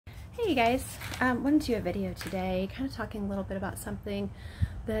Hey guys, wanted to do a video today kind of talking a little bit about something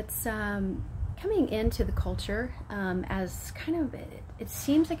that's coming into the culture as kind of, it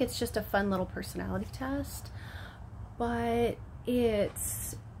seems like it's just a fun little personality test, but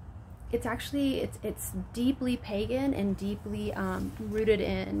it's actually, it's deeply pagan and deeply rooted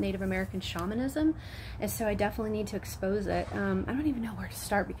in Native American shamanism, and so I definitely need to expose it. I don't even know where to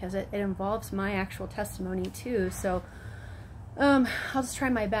start because it involves my actual testimony too, so I'll just try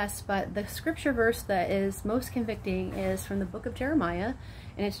my best. But the scripture verse that is most convicting is from the book of Jeremiah,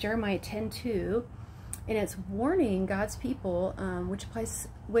 and it's Jeremiah 10:2, and it's warning God's people,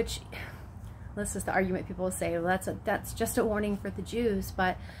 which this is the argument people will say, well, that's just a warning for the Jews,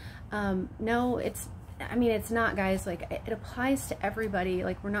 but no, it's not, guys. Like, it applies to everybody.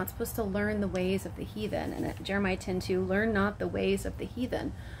 Like, we're not supposed to learn the ways of the heathen, and at Jeremiah 10:2, learn not the ways of the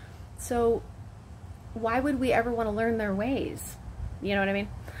heathen. So why would we ever want to learn their ways? You know what I mean?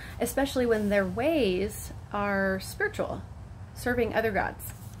 Especially when their ways are spiritual, serving other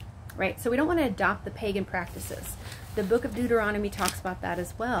gods, right? So we don't want to adopt the pagan practices. The book of Deuteronomy talks about that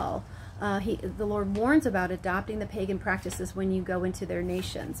as well. The Lord warns about adopting the pagan practices when you go into their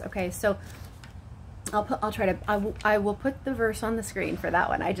nations. Okay, so I will put the verse on the screen for that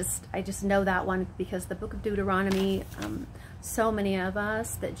one. I just know that one because the book of Deuteronomy, so many of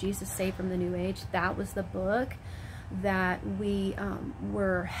us that Jesus saved from the New Age, that was the book that we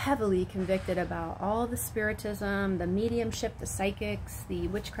were heavily convicted about. All the spiritism, the mediumship, the psychics, the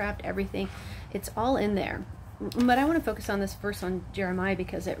witchcraft, everything, it's all in there. But I want to focus on this verse on Jeremiah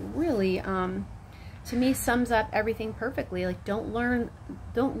because it really, to me, sums up everything perfectly. Like, don't learn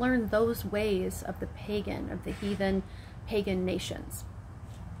those ways of the pagan, of the heathen, pagan nations.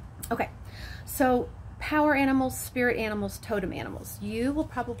 Okay, so power animals, spirit animals, totem animals. You will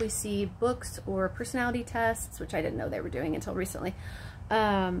probably see books or personality tests, which I didn't know they were doing until recently,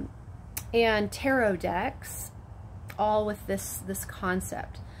 and tarot decks, all with this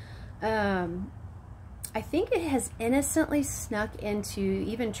concept. I think it has innocently snuck into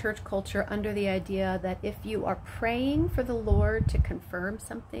even church culture under the idea that if you are praying for the Lord to confirm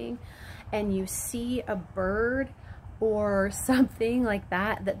something and you see a bird or something like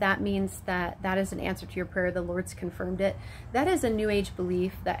that, that means that that is an answer to your prayer, the Lord's confirmed it. That is a New Age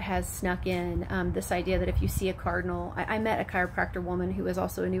belief that has snuck in, this idea that if you see a cardinal. I met a chiropractor woman who was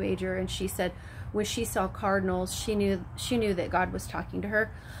also a New Ager, and she said when she saw cardinals, she knew that God was talking to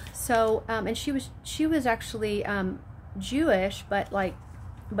her. So, and she was actually Jewish, but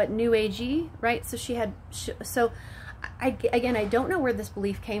New Agey, right? So again, I don't know where this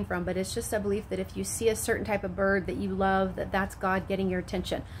belief came from, but it's just a belief that if you see a certain type of bird that you love, that's God getting your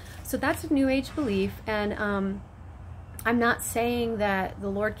attention. So that's a New Age belief, and I'm not saying that the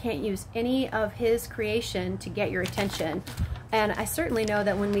Lord can't use any of His creation to get your attention. And I certainly know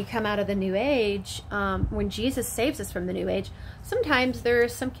that when we come out of the New Age, when Jesus saves us from the New Age, sometimes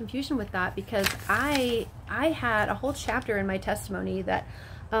there's some confusion with that, because I had a whole chapter in my testimony that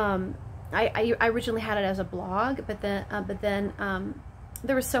I originally had it as a blog, but then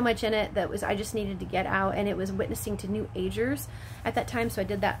there was so much in it that I just needed to get out, and it was witnessing to New Agers at that time. So I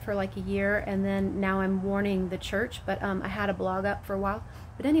did that for like a year, and then now I'm warning the church. But I had a blog up for a while.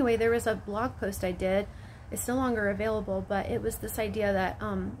 But anyway, there was a blog post I did. It's no longer available, but it was this idea that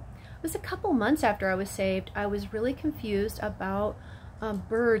it was a couple months after I was saved. I was really confused about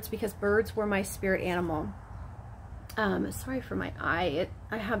birds, because birds were my spirit animal. Sorry for my eye.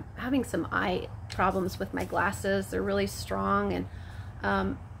 I'm having some eye problems with my glasses. They're really strong,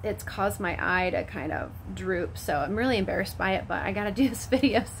 and it's caused my eye to kind of droop. So I'm really embarrassed by it, but I gotta do this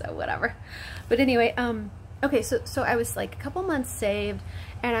video, so whatever. But anyway, okay, so I was like a couple months saved,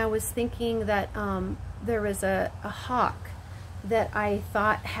 and I was thinking that there was a hawk that I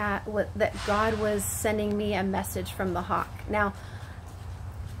thought that God was sending me a message from the hawk. Now,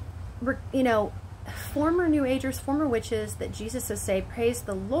 you know, former New Agers, former witches that Jesus has saved, praise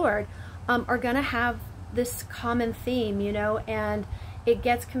the Lord, are gonna have this common theme, you know, and it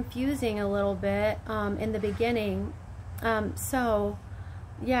gets confusing a little bit in the beginning. So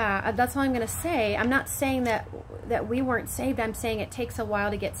yeah, that's all I'm gonna say. I'm not saying that we weren't saved. I'm saying it takes a while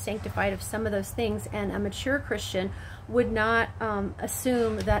to get sanctified of some of those things, and a mature Christian would not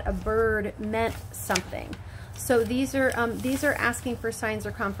assume that a bird meant something. So these are asking for signs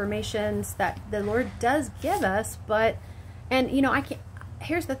or confirmations that the Lord does give us, but, and you know,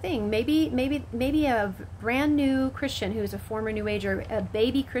 here's the thing, maybe a brand new Christian who's a former New Ager, a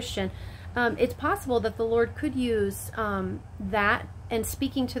baby Christian, it's possible that the Lord could use that and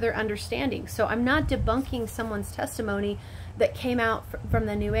speaking to their understanding. So I'm not debunking someone's testimony that came out from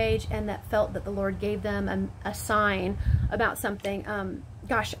the New Age and that felt that the Lord gave them a sign about something.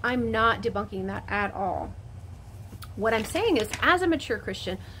 gosh, I'm not debunking that at all. What I'm saying is, as a mature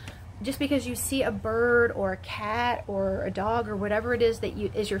Christian, just because you see a bird or a cat or a dog or whatever it is that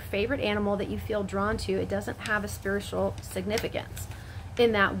is your favorite animal that you feel drawn to, it doesn't have a spiritual significance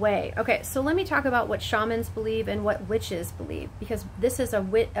in that way. Okay, so let me talk about what shamans believe and what witches believe, because this is a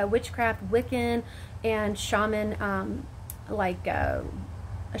witchcraft, Wiccan, and shaman, a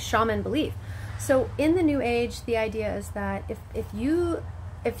shaman belief. So in the New Age, the idea is that if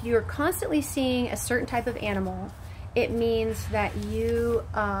you're constantly seeing a certain type of animal, it means that you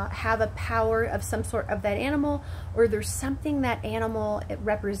have a power of some sort of that animal, or there's something that animal it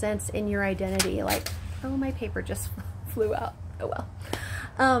represents in your identity. Like, oh, my paper just flew out. Oh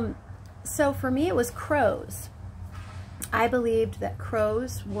well. So for me, it was crows. I believed that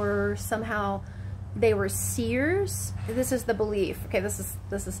crows were somehow, they were seers. This is the belief. Okay, this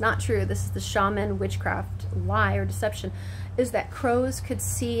is not true. This is the shaman witchcraft lie or deception, is that crows could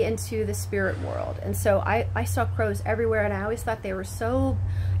see into the spirit world. And so I saw crows everywhere, and I always thought they were so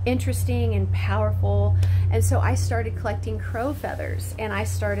interesting and powerful. And so I started collecting crow feathers, and I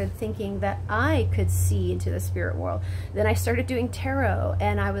started thinking that I could see into the spirit world. Then I started doing tarot,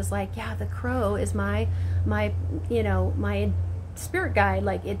 and I was like, yeah, the crow is my spirit guide.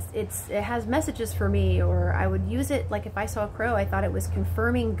 Like it has messages for me. Or I would use it, like if I saw a crow, I thought it was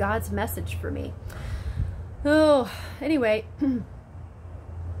confirming God's message for me. Oh, anyway,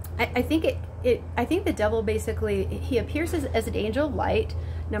 I think I think the devil basically, he appears as an angel of light.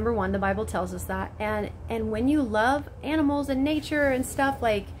 Number one, the Bible tells us that. And when you love animals and nature and stuff,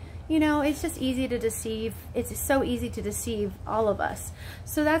 like, you know, it's just easy to deceive. It's so easy to deceive all of us.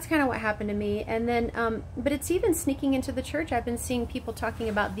 So that's kind of what happened to me. And then, but it's even sneaking into the church. I've been seeing people talking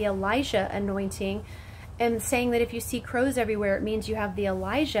about the Elijah anointing and saying that if you see crows everywhere, it means you have the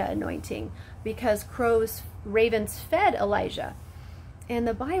Elijah anointing, because ravens fed Elijah in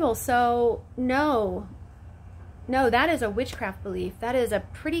the Bible. So no, that is a witchcraft belief. That is a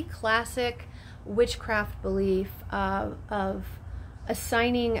pretty classic witchcraft belief of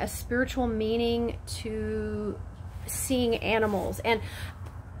assigning a spiritual meaning to seeing animals. And,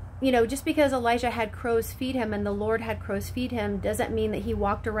 you know, just because Elijah had crows feed him and the Lord had crows feed him doesn't mean that he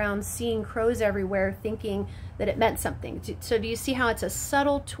walked around seeing crows everywhere thinking that it meant something. So do you see how it's a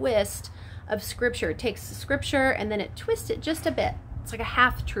subtle twist of Scripture? It takes Scripture and then it twists it just a bit. It's like a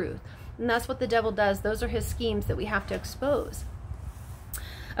half-truth. And that's what the devil does. Those are his schemes that we have to expose.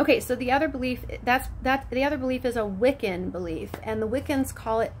 Okay, so the other belief, the other belief is a Wiccan belief, and the Wiccans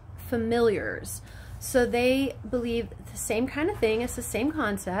call it familiars. So they believe the same kind of thing. It's the same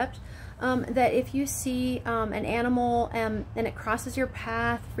concept, that if you see an animal and it crosses your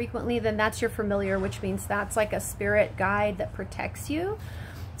path frequently, then that's your familiar, which means that's like a spirit guide that protects you.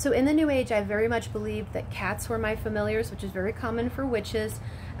 So in the New Age, I very much believed that cats were my familiars, which is very common for witches.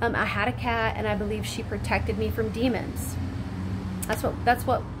 I had a cat, and I believe she protected me from demons. That's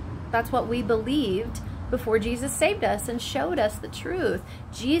what we believed before Jesus saved us and showed us the truth.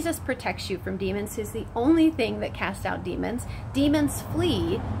 Jesus protects you from demons. He's the only thing that casts out demons. Demons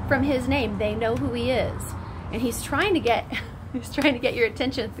flee from his name. They know who he is. And he's trying to get your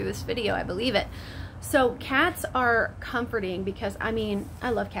attention through this video. I believe it. So cats are comforting, because I mean,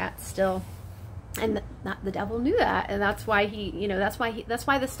 I love cats still. And the devil knew that, and that's why that's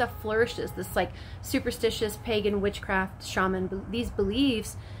why this stuff flourishes. This like superstitious pagan witchcraft shaman, these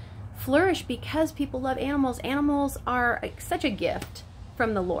beliefs flourish because people love animals. Animals are such a gift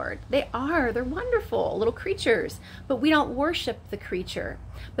from the Lord. They're wonderful little creatures, but we don't worship the creature.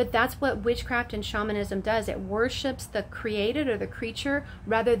 But that's what witchcraft and shamanism does. It worships the created or the creature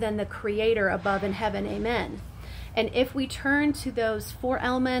rather than the creator above in heaven. Amen. And if we turn to those four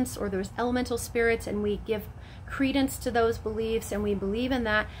elements or those elemental spirits, and we give credence to those beliefs, and we believe in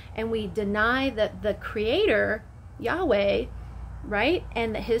that, and we deny that the creator, Yahweh, right,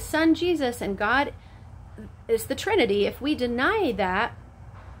 and that his son Jesus and God is the Trinity, if we deny that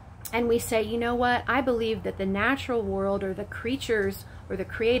and we say, you know what, I believe that the natural world or the creatures or the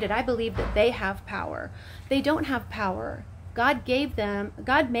created, I believe that they have power. They don't have power. God made them,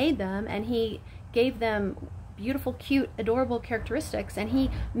 and he gave them beautiful, cute, adorable characteristics, and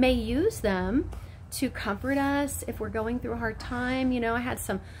he may use them to comfort us if we're going through a hard time. You know, I had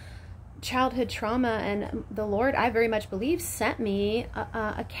some childhood trauma, and the Lord, I very much believe, sent me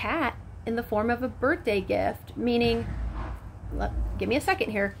a cat in the form of a birthday gift, meaning, give me a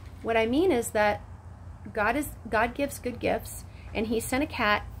second here. What I mean is that God gives good gifts, and he sent a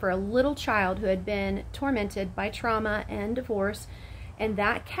cat for a little child who had been tormented by trauma and divorce, and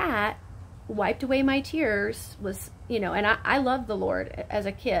that cat wiped away my tears. And I loved the Lord as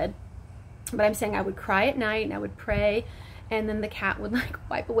a kid, but I'm saying I would cry at night and I would pray, and then the cat would like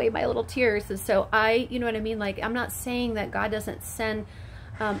wipe away my little tears. And so you know what I mean? Like, I'm not saying that God doesn't send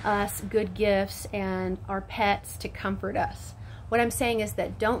us good gifts and our pets to comfort us. What I'm saying is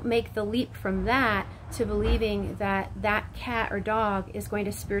that don't make the leap from that to believing that that cat or dog is going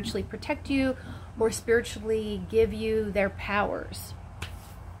to spiritually protect you or spiritually give you their powers.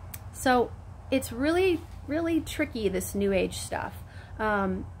 So it's really, really tricky, this New Age stuff.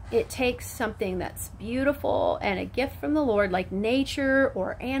 It takes something that's beautiful and a gift from the Lord, like nature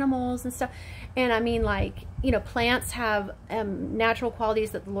or animals and stuff. And I mean, like, you know, plants have natural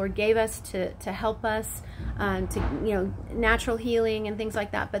qualities that the Lord gave us to help us, to, you know, natural healing and things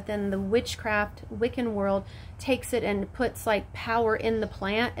like that. But then the witchcraft, Wiccan world takes it and puts like power in the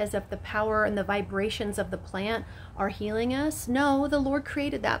plant as if the power and the vibrations of the plant are healing us. No, the Lord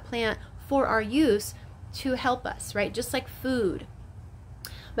created that plant for our use to help us, right? Just like food.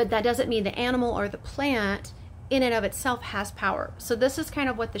 But that doesn't mean the animal or the plant in and of itself has power. So this is kind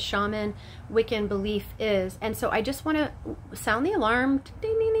of what the shaman Wiccan belief is. And so I just want to sound the alarm,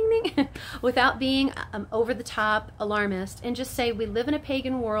 ding, ding, ding, ding, without being over the top alarmist, and just say we live in a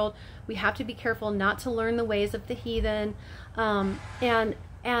pagan world. We have to be careful not to learn the ways of the heathen, and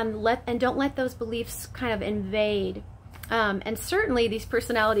don't let those beliefs kind of invade. And certainly these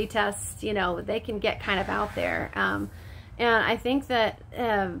personality tests, you know, they can get kind of out there. And I think that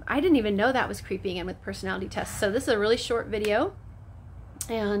I didn't even know that was creeping in with personality tests. So this is a really short video.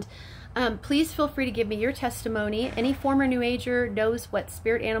 And please feel free to give me your testimony. Any former New Ager knows what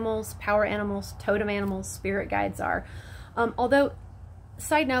spirit animals, power animals, totem animals, spirit guides are. Although,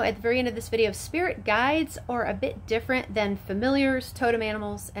 side note, at the very end of this video, spirit guides are a bit different than familiars, totem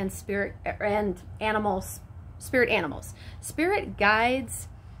animals, and spirit animals. Spirit guides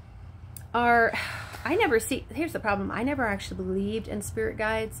are... here's the problem. I never actually believed in spirit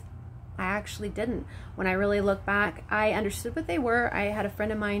guides. I actually didn't. When I really look back, I understood what they were. I had a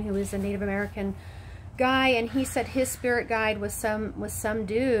friend of mine who was a Native American guy, and he said his spirit guide was some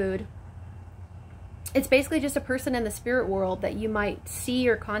dude. It's basically just a person in the spirit world that you might see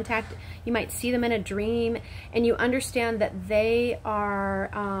or contact. You might see them in a dream, and you understand that they are,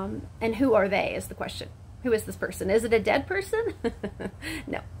 and who are they is the question. Who is this person? Is it a dead person?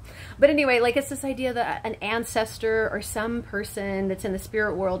 No. But anyway, like, it's this idea that an ancestor or some person that's in the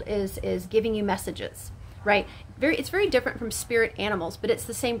spirit world is giving you messages, right? It's very different from spirit animals, but it's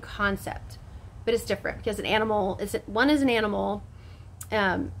the same concept. But it's different because an animal one is an animal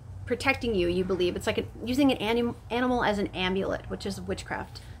protecting you, you believe. It's like using an animal as an amulet, which is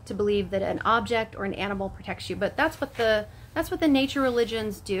witchcraft, to believe that an object or an animal protects you. But that's what the nature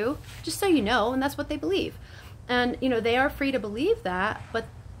religions do, just so you know, and that's what they believe. And, you know, they are free to believe that, but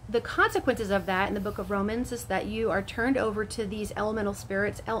the consequences of that in the book of Romans is that you are turned over to these elemental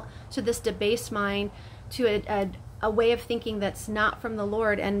spirits, to this debased mind, to a way of thinking that's not from the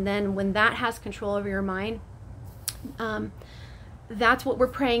Lord. And then when that has control over your mind, that's what we're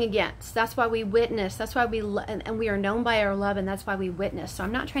praying against. That's why we witness. That's why and we are known by our love, and that's why we witness. So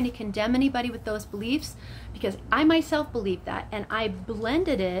I'm not trying to condemn anybody with those beliefs, because I myself believed that, and I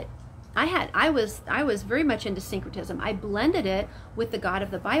blended it. I was very much into syncretism. I blended it with the God of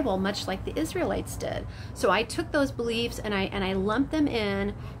the Bible, much like the Israelites did. So I took those beliefs and I lumped them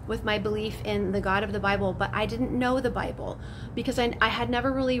in with my belief in the God of the Bible, but I didn't know the Bible because I had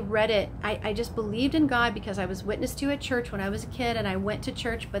never really read it. I just believed in God because I was witnessed to at church when I was a kid, and I went to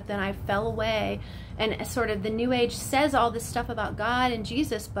church, but then I fell away. And sort of the New Age says all this stuff about God and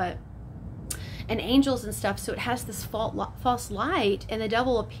Jesus, and angels and stuff, so it has this false light, and the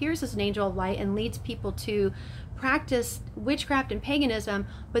devil appears as an angel of light and leads people to practice witchcraft and paganism,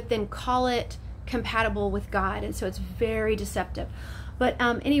 but then call it compatible with God, and so it's very deceptive. But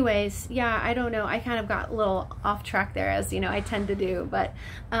anyways, yeah, I don't know, I kind of got a little off track there, as you know I tend to do, but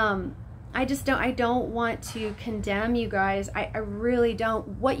I don't want to condemn you guys. I really don't.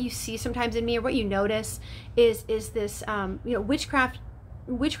 What you see sometimes in me, or what you notice, is this you know,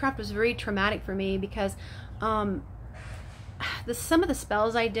 witchcraft was very traumatic for me, because some of the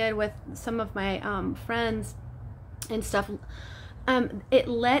spells I did with some of my friends and stuff, it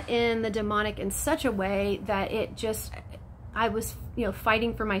let in the demonic in such a way that I was, you know,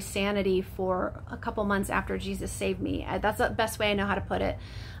 fighting for my sanity for a couple months after Jesus saved me. That's the best way I know how to put it.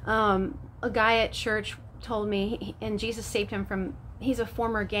 A guy at church told me, and Jesus saved him from, he's a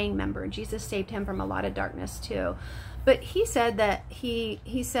former gang member, Jesus saved him from a lot of darkness too. But he said that he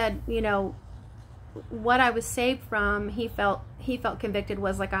said, you know, what I was saved from, he felt convicted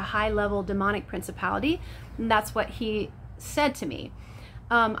was like a high level demonic principality, and that's what he said to me.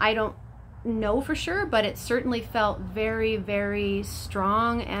 I don't know for sure, but it certainly felt very, very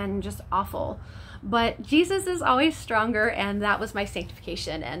strong and just awful. But Jesus is always stronger, and that was my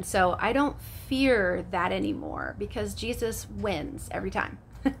sanctification. And so I don't fear that anymore because Jesus wins every time.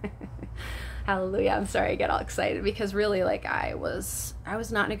 Hallelujah. I'm sorry I get all excited because really, like, I was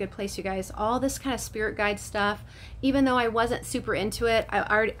not in a good place, you guys. All this kind of spirit guide stuff, even though I wasn't super into it,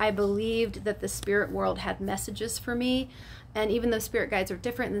 I believed that the spirit world had messages for me. And even though spirit guides are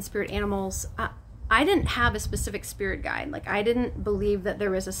different than spirit animals, I didn't have a specific spirit guide. Like, I didn't believe that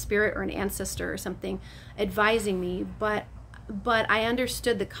there was a spirit or an ancestor or something advising me, but I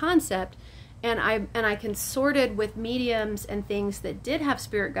understood the concept. And I consorted with mediums and things that did have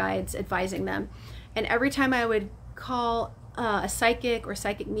spirit guides advising them. And every time I would call a psychic or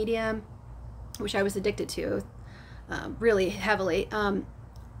psychic medium, which I was addicted to really heavily,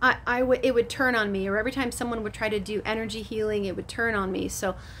 it would turn on me. Or every time someone would try to do energy healing, it would turn on me.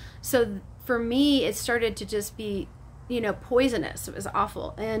 So for me, it started to just be, poisonous. It was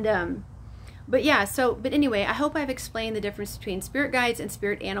awful. And but anyway, I hope I've explained the difference between spirit guides and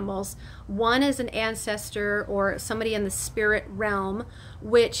spirit animals. One is an ancestor or somebody in the spirit realm,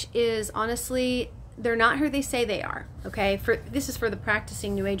 which is honestly, they're not who they say they are. Okay, this is for the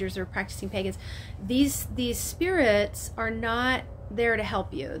practicing New Agers or practicing pagans. These spirits are not there to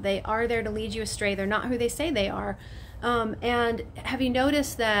help you. They are there to lead you astray. They're not who they say they are. And have you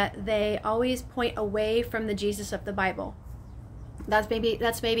noticed that they always point away from the Jesus of the Bible? That's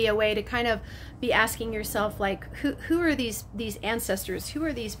maybe a way to kind of be asking yourself, like, who are these ancestors? Who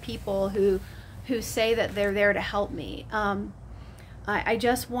are these people who say that they're there to help me? I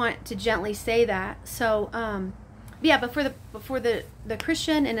just want to gently say that. So yeah, but for the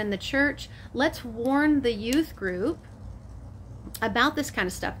Christian and in the church, let's warn the youth group about this kind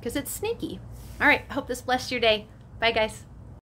of stuff because it's sneaky. All right, I hope this blessed your day. Bye, guys.